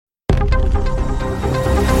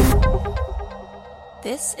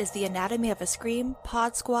This is the Anatomy of a Scream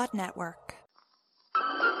Pod Squad Network.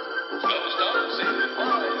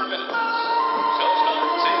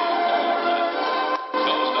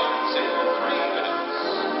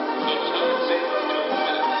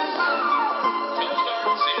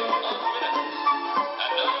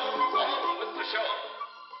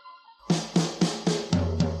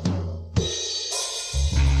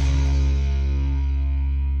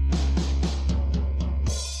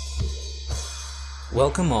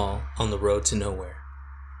 Welcome all on the road to nowhere.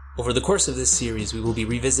 Over the course of this series, we will be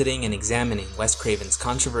revisiting and examining Wes Craven's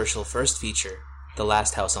controversial first feature, The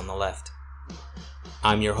Last House on the Left.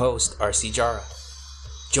 I'm your host, R.C. Jara.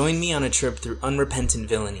 Join me on a trip through unrepentant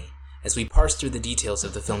villainy as we parse through the details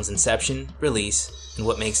of the film's inception, release, and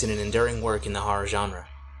what makes it an enduring work in the horror genre.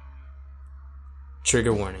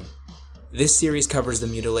 Trigger warning. This series covers the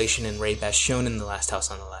mutilation and rape as shown in The Last House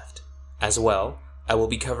on the Left. As well, I will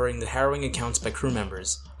be covering the harrowing accounts by crew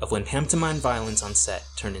members of when pantomime violence on set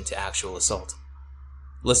turned into actual assault.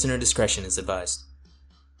 Listener discretion is advised.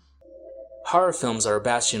 Horror films are a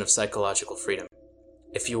bastion of psychological freedom.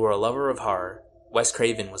 If you were a lover of horror, Wes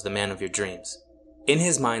Craven was the man of your dreams. In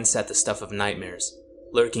his mind sat the stuff of nightmares,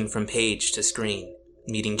 lurking from page to screen,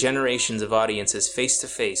 meeting generations of audiences face to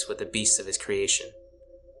face with the beasts of his creation.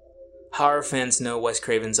 Horror fans know Wes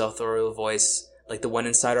Craven's authorial voice like the one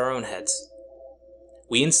inside our own heads.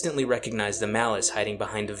 We instantly recognize the malice hiding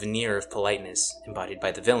behind a veneer of politeness embodied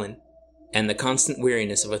by the villain, and the constant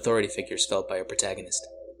weariness of authority figures felt by our protagonist.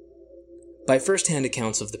 By first-hand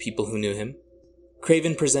accounts of the people who knew him,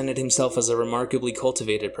 Craven presented himself as a remarkably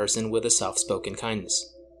cultivated person with a soft-spoken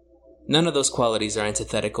kindness. None of those qualities are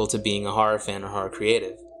antithetical to being a horror fan or horror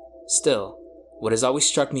creative. Still, what has always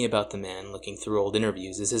struck me about the man, looking through old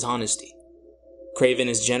interviews, is his honesty. Craven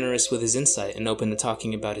is generous with his insight and open to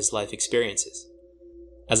talking about his life experiences.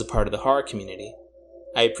 As a part of the horror community,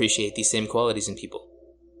 I appreciate these same qualities in people.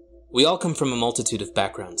 We all come from a multitude of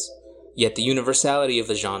backgrounds, yet the universality of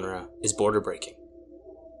the genre is border-breaking.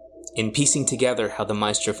 In piecing together how the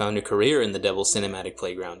maestro found a career in the Devil's cinematic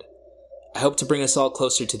playground, I hope to bring us all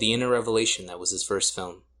closer to the inner revelation that was his first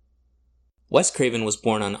film. Wes Craven was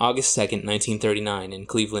born on August 2, 1939 in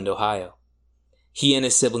Cleveland, Ohio. He and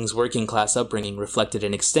his siblings' working-class upbringing reflected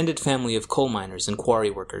an extended family of coal miners and quarry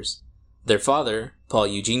workers. Their father, Paul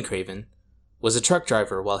Eugene Craven, was a truck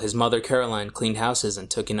driver while his mother Caroline cleaned houses and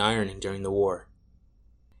took in ironing during the war.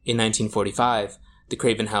 In 1945, the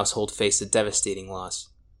Craven household faced a devastating loss.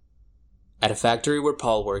 At a factory where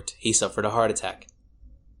Paul worked, he suffered a heart attack.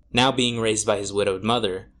 Now being raised by his widowed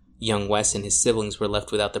mother, young Wes and his siblings were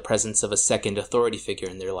left without the presence of a second authority figure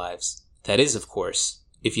in their lives. That is, of course,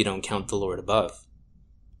 if you don't count the Lord above.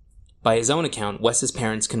 By his own account, Wes's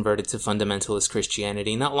parents converted to fundamentalist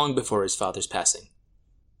Christianity not long before his father's passing.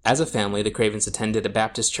 As a family, the Cravens attended a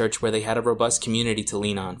Baptist church where they had a robust community to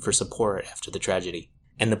lean on for support after the tragedy,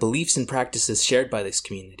 and the beliefs and practices shared by this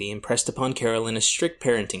community impressed upon Carolyn a strict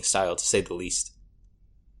parenting style, to say the least.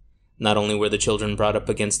 Not only were the children brought up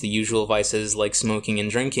against the usual vices like smoking and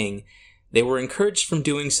drinking, they were encouraged from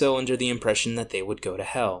doing so under the impression that they would go to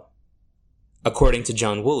hell. According to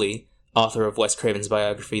John Woolley, author of Wes Craven's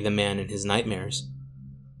biography The Man in His Nightmares,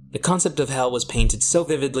 the concept of hell was painted so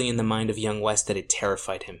vividly in the mind of young Wes that it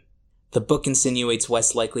terrified him. The book insinuates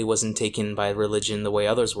Wes likely wasn't taken by religion the way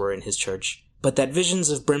others were in his church, but that visions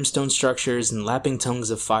of brimstone structures and lapping tongues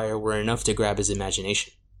of fire were enough to grab his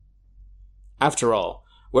imagination. After all,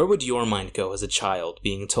 where would your mind go as a child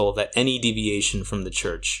being told that any deviation from the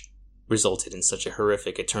church resulted in such a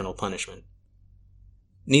horrific eternal punishment?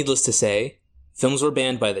 Needless to say, films were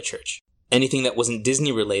banned by the church. Anything that wasn't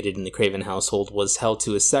Disney-related in the Craven household was held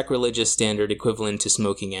to a sacrilegious standard equivalent to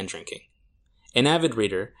smoking and drinking. An avid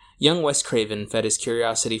reader, young Wes Craven fed his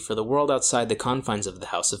curiosity for the world outside the confines of the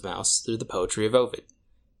House of Mouse through the poetry of Ovid,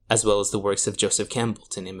 as well as the works of Joseph Campbell,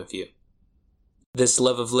 to name a few. This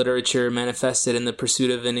love of literature manifested in the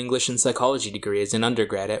pursuit of an English and psychology degree as an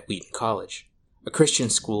undergrad at Wheaton College, a Christian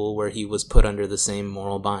school where he was put under the same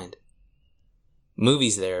moral bind.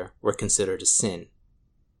 Movies there were considered a sin.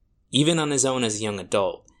 Even on his own as a young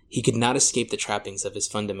adult, he could not escape the trappings of his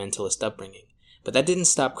fundamentalist upbringing, but that didn't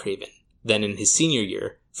stop Craven, then in his senior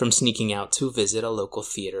year, from sneaking out to visit a local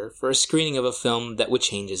theater for a screening of a film that would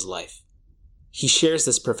change his life. He shares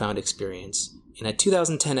this profound experience in a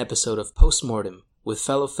 2010 episode of Postmortem with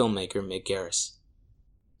fellow filmmaker Mick Garris.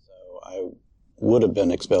 So I would have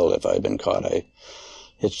been expelled if I had been caught. I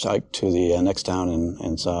hitchhiked to the next town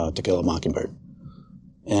and saw To Kill a Mockingbird.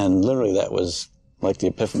 And literally that was like the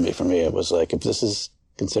epiphany for me. It was like, if this is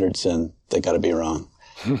considered sin, they got to be wrong.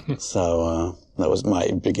 So that was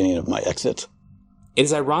my beginning of my exit. It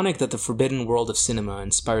is ironic that the forbidden world of cinema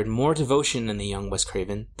inspired more devotion in the young Wes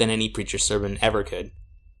Craven than any preacher sermon ever could.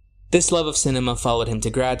 This love of cinema followed him to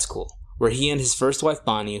grad school, where he and his first wife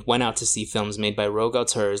Bonnie went out to see films made by rogue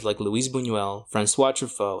auteurs like Louis Buñuel, Francois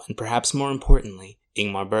Truffaut, and perhaps more importantly,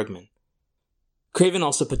 Ingmar Bergman. Craven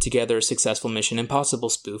also put together a successful Mission Impossible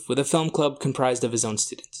spoof with a film club comprised of his own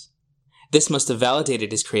students. This must have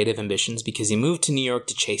validated his creative ambitions because he moved to New York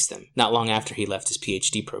to chase them, not long after he left his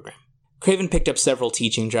PhD program. Craven picked up several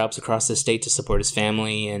teaching jobs across the state to support his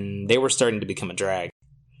family, and they were starting to become a drag.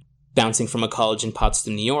 Bouncing from a college in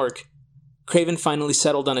Potsdam, New York, Craven finally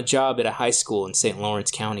settled on a job at a high school in St.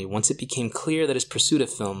 Lawrence County once it became clear that his pursuit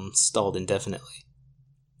of film stalled indefinitely.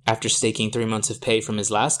 After staking 3 months of pay from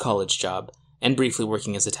his last college job, and briefly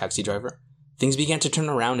working as a taxi driver, things began to turn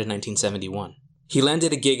around in 1971. He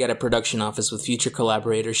landed a gig at a production office with future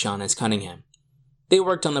collaborator Sean S. Cunningham. They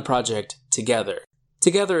worked on the project together.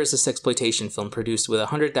 Together is a sexploitation film produced with a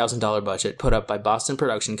 $100,000 budget put up by Boston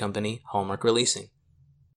production company Hallmark Releasing.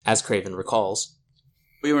 As Craven recalls,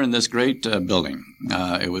 we were in this great building.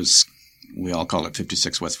 We all called it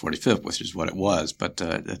 56 West 45th, which is what it was, but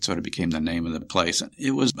that sort of became the name of the place.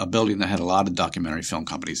 It was a building that had a lot of documentary film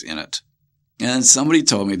companies in it. And somebody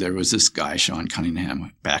told me there was this guy, Sean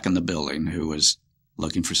Cunningham, back in the building who was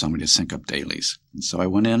looking for somebody to sync up dailies. And so I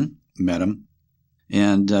went in, met him,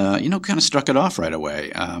 and, kind of struck it off right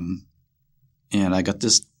away. And I got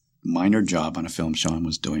this minor job on a film Sean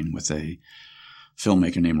was doing with a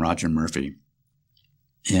filmmaker named Roger Murphy.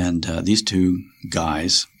 And these two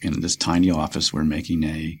guys in this tiny office were making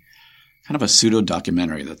a kind of a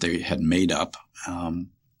pseudo-documentary that they had made up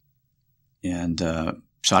and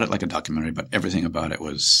shot it like a documentary, but everything about it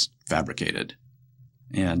was fabricated.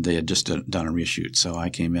 And they had just done a reshoot. So I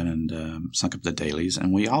came in and sunk up the dailies,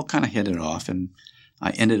 and we all kind of hit it off, and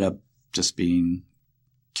I ended up just being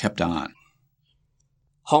kept on.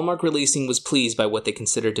 Hallmark Releasing was pleased by what they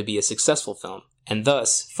considered to be a successful film, and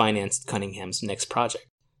thus financed Cunningham's next project,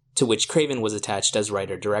 to which Craven was attached as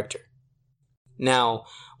writer-director. Now,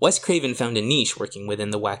 Wes Craven found a niche working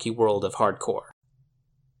within the wacky world of hardcore.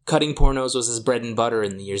 Cutting pornos was his bread and butter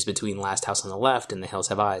in the years between Last House on the Left and The Hills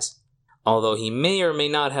Have Eyes, although he may or may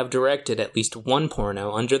not have directed at least one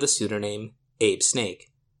porno under the pseudonym Abe Snake.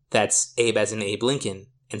 That's Abe as in Abe Lincoln,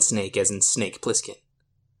 and Snake as in Snake Plissken.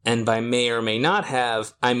 And by may or may not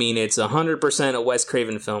have, I mean it's 100% a Wes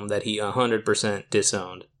Craven film that he 100%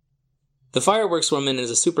 disowned. The Fireworks Woman is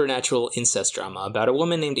a supernatural incest drama about a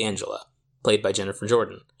woman named Angela, played by Jennifer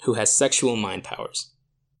Jordan, who has sexual mind powers.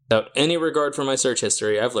 Without any regard for my search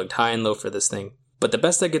history, I've looked high and low for this thing, but the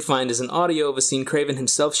best I could find is an audio of a scene Craven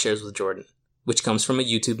himself shares with Jordan, which comes from a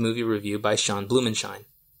YouTube movie review by Sean Blumenshine.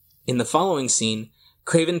 In the following scene,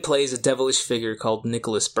 Craven plays a devilish figure called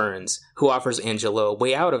Nicholas Burns, who offers Angela a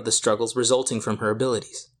way out of the struggles resulting from her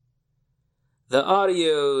abilities. The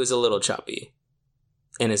audio is a little choppy,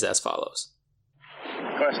 and is as follows.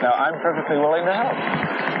 Of course, now I'm perfectly willing to help,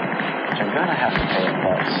 but you're gonna have to pay a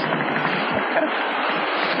price. Okay?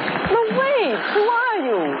 No, wait! Who are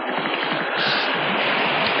you?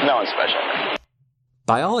 No one special.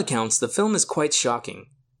 By all accounts, the film is quite shocking.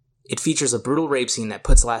 It features a brutal rape scene that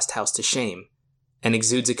puts Last House to shame, and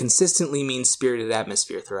exudes a consistently mean-spirited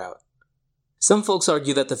atmosphere throughout. Some folks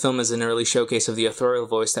argue that the film is an early showcase of the authorial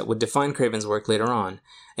voice that would define Craven's work later on,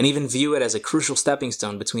 and even view it as a crucial stepping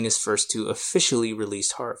stone between his first two officially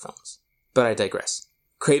released horror films. But I digress.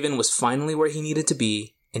 Craven was finally where he needed to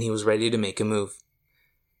be, and he was ready to make a move.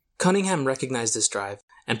 Cunningham recognized this drive,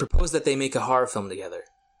 and proposed that they make a horror film together.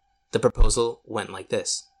 The proposal went like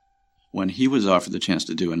this. When he was offered the chance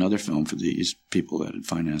to do another film for these people that had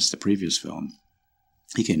financed the previous film,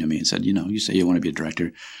 he came to me and said, you say you want to be a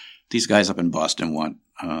director. These guys up in Boston want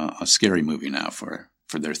a scary movie now for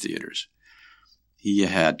their theaters. He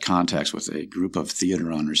had contacts with a group of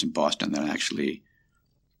theater owners in Boston that actually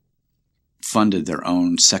funded their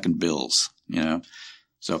own second bills,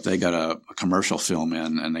 So if they got a commercial film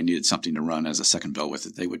in and they needed something to run as a second bill with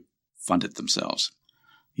it, they would fund it themselves.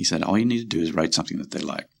 He said, all you need to do is write something that they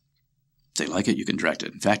like. If they like it, you can direct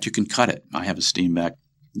it. In fact, you can cut it. I have a steam back.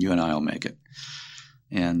 You and I will make it.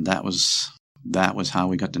 And that was how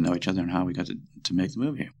we got to know each other and how we got to make the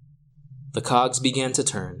movie. The cogs began to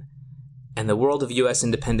turn, and the world of U.S.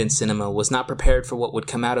 independent cinema was not prepared for what would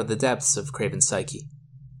come out of the depths of Craven's psyche.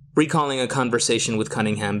 Recalling a conversation with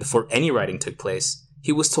Cunningham before any writing took place,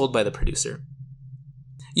 he was told by the producer,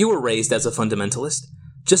 "You were raised as a fundamentalist.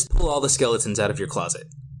 Just pull all the skeletons out of your closet."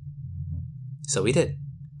 So he did.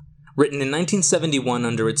 Written in 1971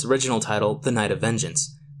 under its original title, The Night of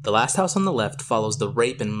Vengeance, The Last House on the Left follows the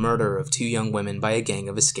rape and murder of two young women by a gang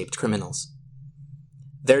of escaped criminals.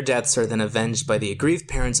 Their deaths are then avenged by the aggrieved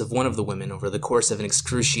parents of one of the women over the course of an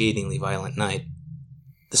excruciatingly violent night.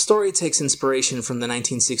 The story takes inspiration from the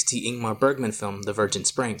 1960 Ingmar Bergman film The Virgin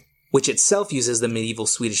Spring, which itself uses the medieval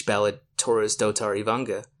Swedish ballad Torus Dotar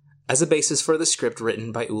Ivanga as a basis for the script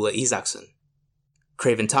written by Ulla Isaksson.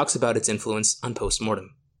 Craven talks about its influence on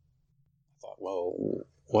Postmortem. I thought, well,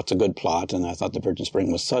 what's a good plot? And I thought The Virgin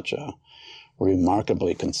Spring was such a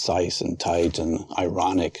remarkably concise and tight and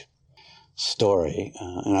ironic story.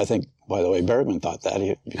 And I think, by the way, Bergman thought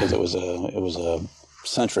that because it was a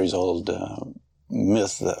centuries-old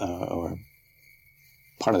myth or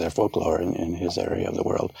part of their folklore in his area of the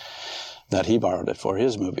world, that he borrowed it for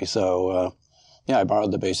his movie. So, I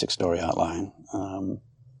borrowed the basic story outline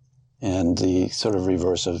and the sort of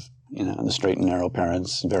reverse of, the straight and narrow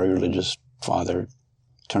parents, very religious father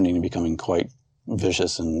turning and becoming quite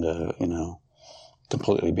vicious and,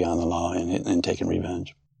 completely beyond the law and taking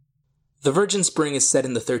revenge. The Virgin Spring is set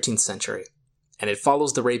in the 13th century, and it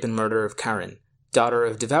follows the rape and murder of Karin, daughter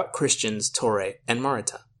of devout Christians Tore and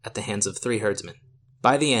Marita, at the hands of 3 herdsmen.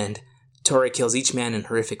 By the end, Tore kills each man in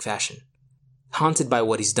horrific fashion. Haunted by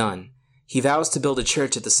what he's done, he vows to build a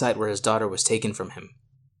church at the site where his daughter was taken from him.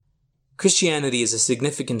 Christianity is a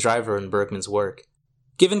significant driver in Bergman's work.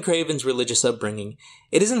 Given Craven's religious upbringing,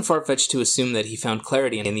 it isn't far-fetched to assume that he found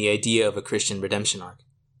clarity in the idea of a Christian redemption arc.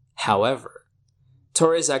 However,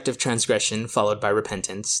 Tore's act of transgression, followed by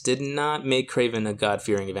repentance, did not make Craven a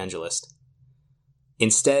God-fearing evangelist.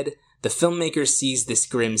 Instead, the filmmaker sees this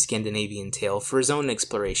grim Scandinavian tale for his own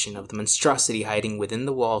exploration of the monstrosity hiding within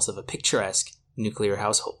the walls of a picturesque nuclear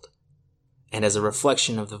household, and as a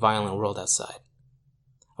reflection of the violent world outside.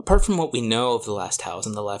 Apart from what we know of The Last House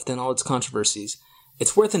on the Left and all its controversies,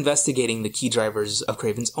 it's worth investigating the key drivers of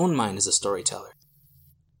Craven's own mind as a storyteller.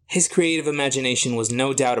 His creative imagination was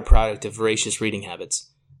no doubt a product of voracious reading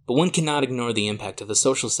habits, but one cannot ignore the impact of the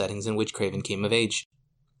social settings in which Craven came of age.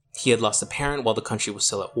 He had lost a parent while the country was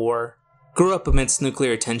still at war, grew up amidst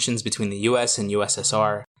nuclear tensions between the US and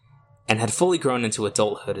USSR, and had fully grown into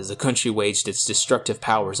adulthood as the country waged its destructive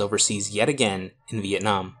powers overseas yet again in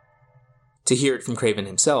Vietnam. To hear it from Craven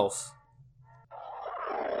himself,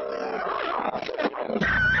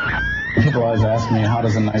 people always ask me, how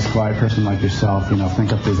does a nice, quiet person like yourself,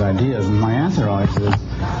 think up these ideas? And my answer always is,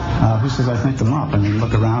 who says I think them up? I mean,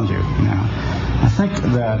 look around you, I think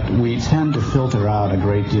that we tend to filter out a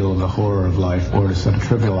great deal of the horror of life or to sort of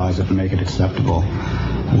trivialize it and make it acceptable.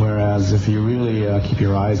 Whereas if you really keep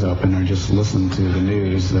your eyes open or just listen to the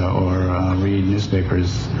news or read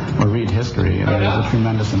newspapers or read history, there's a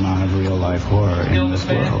tremendous amount of real-life horror in this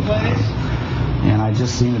world. And I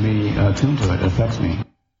just seem to be attuned to it. It affects me.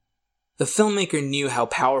 The filmmaker knew how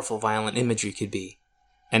powerful violent imagery could be,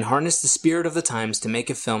 and harnessed the spirit of the times to make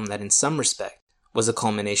a film that in some respect was a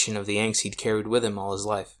culmination of the angst he'd carried with him all his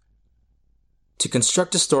life. To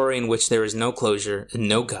construct a story in which there is no closure and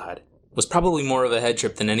no God was probably more of a head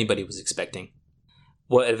trip than anybody was expecting.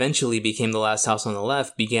 What eventually became The Last House on the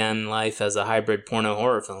Left began life as a hybrid porno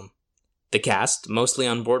horror film. The cast, mostly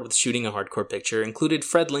on board with shooting a hardcore picture, included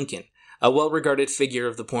Fred Lincoln, a well-regarded figure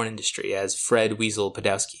of the porn industry, as Fred Weasel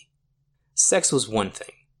Podowski. Sex was one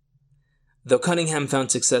thing. Though Cunningham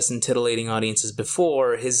found success in titillating audiences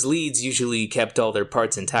before, his leads usually kept all their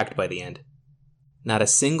parts intact by the end. Not a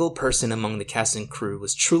single person among the cast and crew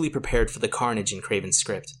was truly prepared for the carnage in Craven's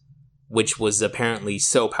script, which was apparently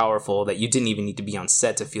so powerful that you didn't even need to be on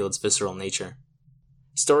set to feel its visceral nature.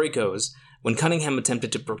 Story goes, when Cunningham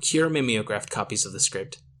attempted to procure mimeographed copies of the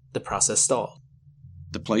script, the process stalled.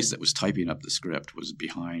 The place that was typing up the script was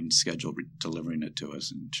behind schedule delivering it to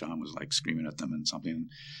us, and Sean was like screaming at them and something. And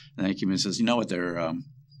then he came in and says, what,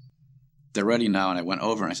 they're ready now. And I went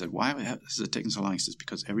over and I said, why is it taking so long? He says,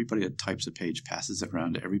 because everybody that types a page passes it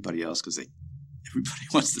around to everybody else because everybody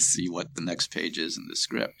wants to see what the next page is in the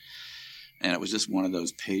script. And it was just one of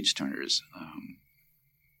those page turners.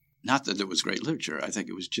 Not that it was great literature. I think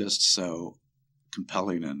it was just so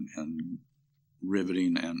compelling and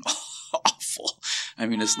riveting and awful. I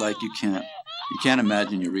mean, it's like you can't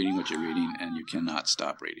imagine you're reading what you're reading, and you cannot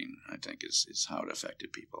stop reading, I think is how it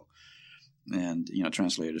affected people. And,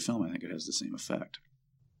 translated to film, I think it has the same effect.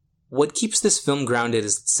 What keeps this film grounded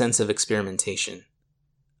is its sense of experimentation.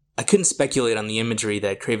 I couldn't speculate on the imagery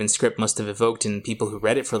that Craven's script must have evoked in people who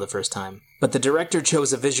read it for the first time, but the director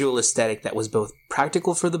chose a visual aesthetic that was both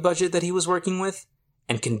practical for the budget that he was working with,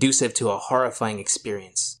 and conducive to a horrifying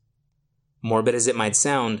experience. Morbid as it might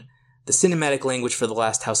sound, the cinematic language for The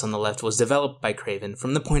Last House on the Left was developed by Craven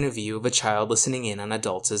from the point of view of a child listening in on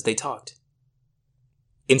adults as they talked.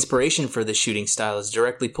 Inspiration for this shooting style is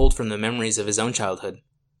directly pulled from the memories of his own childhood.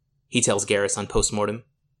 He tells Garris on Postmortem,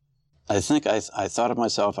 I think I thought of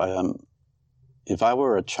myself, if I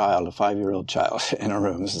were a child, a 5-year-old child in a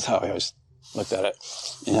room, this is how I always looked at it.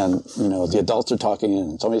 And, the adults are talking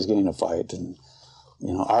and somebody's getting in a fight and,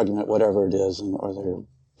 argument, whatever it is, or they're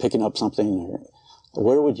picking up something.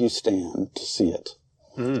 Where would you stand to see it?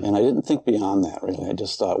 Mm. And I didn't think beyond that, really. I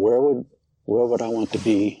just thought, where would I want to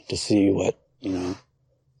be to see what, And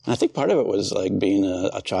I think part of it was like being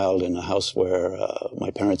a child in a house where my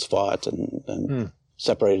parents fought and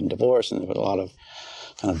separated and divorced, and there was a lot of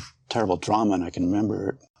kind of terrible drama, and I can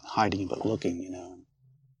remember hiding but looking,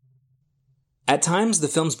 At times, the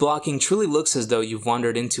film's blocking truly looks as though you've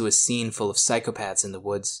wandered into a scene full of psychopaths in the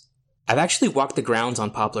woods. I've actually walked the grounds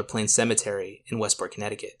on Poplar Plains Cemetery in Westport,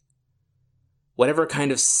 Connecticut. Whatever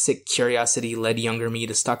kind of sick curiosity led younger me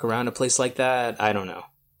to stalk around a place like that, I don't know.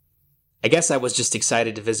 I guess I was just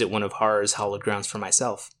excited to visit one of horror's hallowed grounds for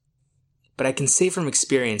myself. But I can say from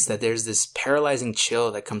experience that there's this paralyzing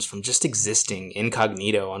chill that comes from just existing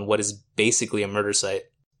incognito on what is basically a murder site.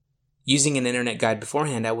 Using an internet guide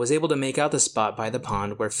beforehand, I was able to make out the spot by the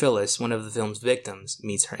pond where Phyllis, one of the film's victims,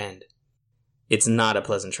 meets her end. It's not a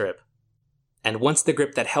pleasant trip. And once the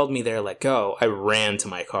grip that held me there let go, I ran to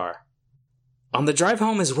my car. On the drive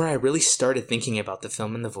home is where I really started thinking about the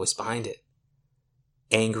film and the voice behind it.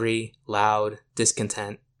 Angry, loud,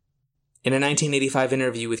 discontent. In a 1985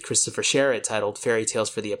 interview with Christopher Sherritt titled Fairy Tales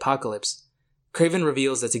for the Apocalypse, Craven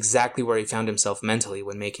reveals that's exactly where he found himself mentally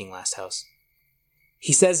when making Last House.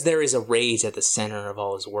 He says there is a rage at the center of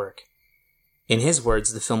all his work. In his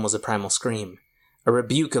words, the film was a primal scream, a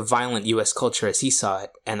rebuke of violent U.S. culture as he saw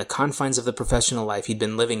it, and the confines of the professional life he'd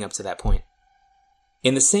been living up to that point.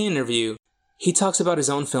 In the same interview, he talks about his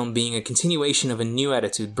own film being a continuation of a new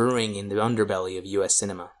attitude brewing in the underbelly of U.S.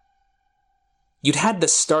 cinema. You'd had the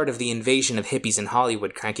start of the invasion of hippies in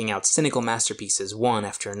Hollywood cranking out cynical masterpieces one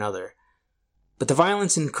after another. But the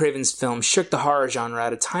violence in Craven's film shook the horror genre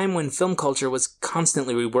at a time when film culture was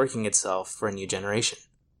constantly reworking itself for a new generation.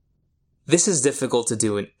 This is difficult to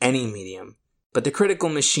do in any medium, but the critical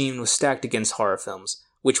machine was stacked against horror films,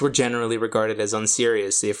 which were generally regarded as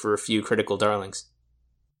unserious save for a few critical darlings.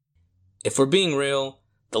 If we're being real,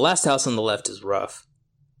 The Last House on the Left is rough.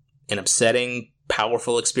 An upsetting,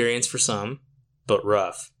 powerful experience for some, but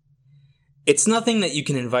rough. It's nothing that you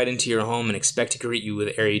can invite into your home and expect to greet you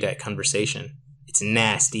with erudite conversation. It's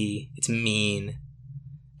nasty, it's mean.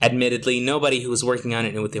 Admittedly, nobody who was working on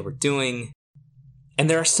it knew what they were doing. And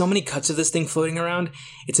there are so many cuts of this thing floating around,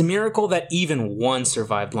 it's a miracle that even one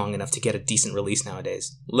survived long enough to get a decent release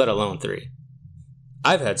nowadays, let alone 3.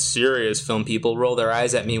 I've had serious film people roll their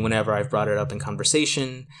eyes at me whenever I've brought it up in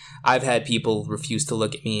conversation. I've had people refuse to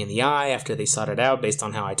look at me in the eye after they sought it out based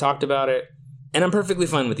on how I talked about it. And I'm perfectly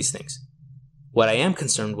fine with these things. What I am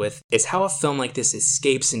concerned with is how a film like this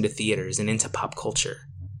escapes into theaters and into pop culture,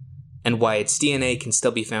 and why its DNA can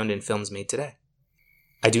still be found in films made today.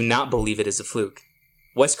 I do not believe it is a fluke.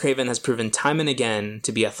 Wes Craven has proven time and again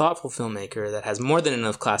to be a thoughtful filmmaker that has more than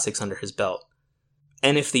enough classics under his belt.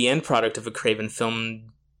 And if the end product of a Craven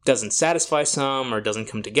film doesn't satisfy some or doesn't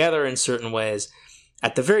come together in certain ways,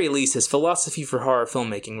 at the very least his philosophy for horror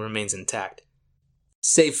filmmaking remains intact.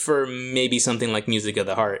 Save for maybe something like Music of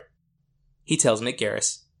the Heart. He tells Mick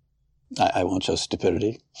Garris. I won't show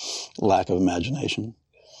stupidity, lack of imagination,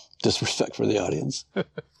 disrespect for the audience.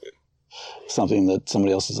 Something that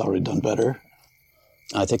somebody else has already done better.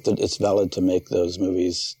 I think that it's valid to make those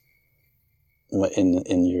movies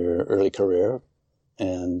in your early career.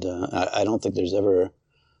 And I don't think there's ever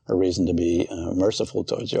a reason to be merciful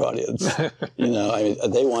towards your audience.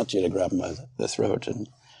 They want you to grab them by the throat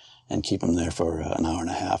and keep them there for an hour and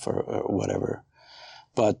a half or whatever.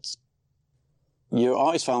 But you're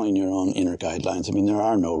always following your own inner guidelines. I mean, there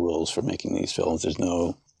are no rules for making these films. There's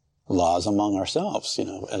no laws among ourselves,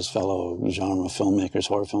 as fellow genre filmmakers,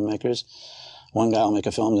 horror filmmakers. One guy will make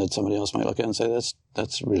a film that somebody else might look at and say,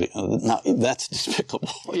 that's really, that's despicable.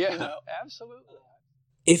 Yeah, absolutely.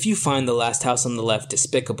 If you find The Last House on the Left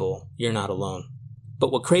despicable, you're not alone.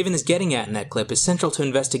 But what Craven is getting at in that clip is central to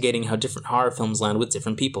investigating how different horror films land with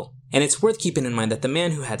different people. And it's worth keeping in mind that the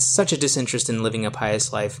man who had such a disinterest in living a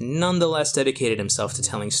pious life nonetheless dedicated himself to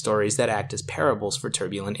telling stories that act as parables for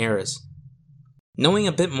turbulent eras. Knowing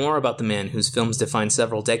a bit more about the man whose films defined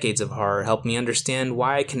several decades of horror helped me understand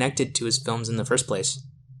why I connected to his films in the first place.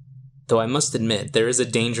 Though I must admit, there is a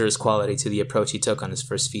dangerous quality to the approach he took on his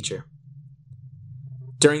first feature.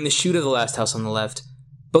 During the shoot of The Last House on the Left,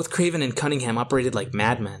 both Craven and Cunningham operated like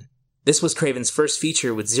madmen. This was Craven's first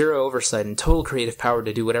feature with zero oversight and total creative power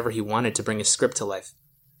to do whatever he wanted to bring his script to life.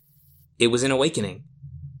 It was an awakening.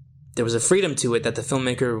 There was a freedom to it that the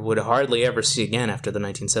filmmaker would hardly ever see again after the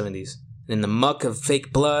 1970s. In the muck of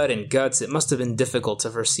fake blood and guts, it must have been difficult to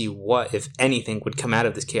foresee what, if anything, would come out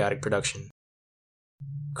of this chaotic production.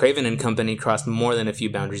 Craven and company crossed more than a few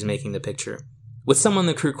boundaries making the picture, with some on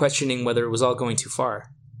the crew questioning whether it was all going too far.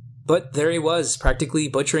 But there he was, practically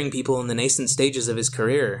butchering people in the nascent stages of his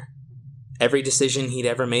career. Every decision he'd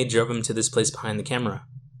ever made drove him to this place behind the camera.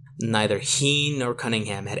 Neither he nor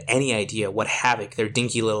Cunningham had any idea what havoc their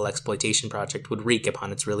dinky little exploitation project would wreak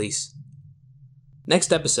upon its release.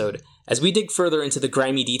 Next episode, as we dig further into the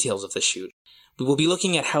grimy details of the shoot, we will be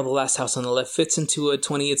looking at how The Last House on the Left fits into a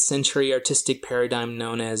 20th century artistic paradigm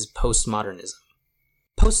known as postmodernism.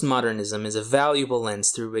 Postmodernism is a valuable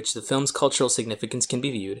lens through which the film's cultural significance can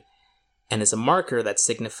be viewed, and is a marker that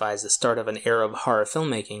signifies the start of an era of horror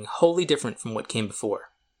filmmaking wholly different from what came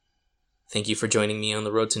before. Thank you for joining me on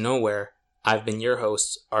the road to nowhere. I've been your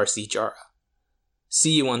host, R.C. Jara.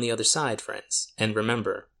 See you on the other side, friends, and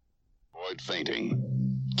remember, avoid fainting.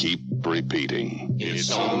 Keep repeating.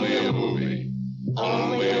 It's only a movie.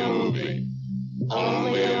 Only a movie.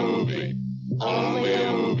 Only a movie. Only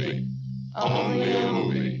a movie. Only a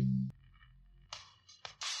movie.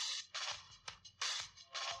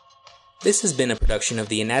 This has been a production of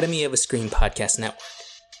the Anatomy of a Scream podcast network.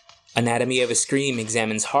 Anatomy of a Scream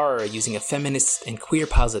examines horror using a feminist and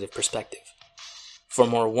queer-positive perspective. For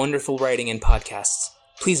more wonderful writing and podcasts,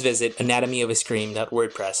 please visit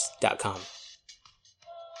anatomyofascream.wordpress.com.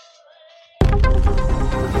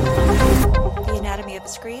 The Anatomy of a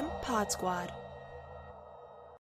Scream Pod Squad.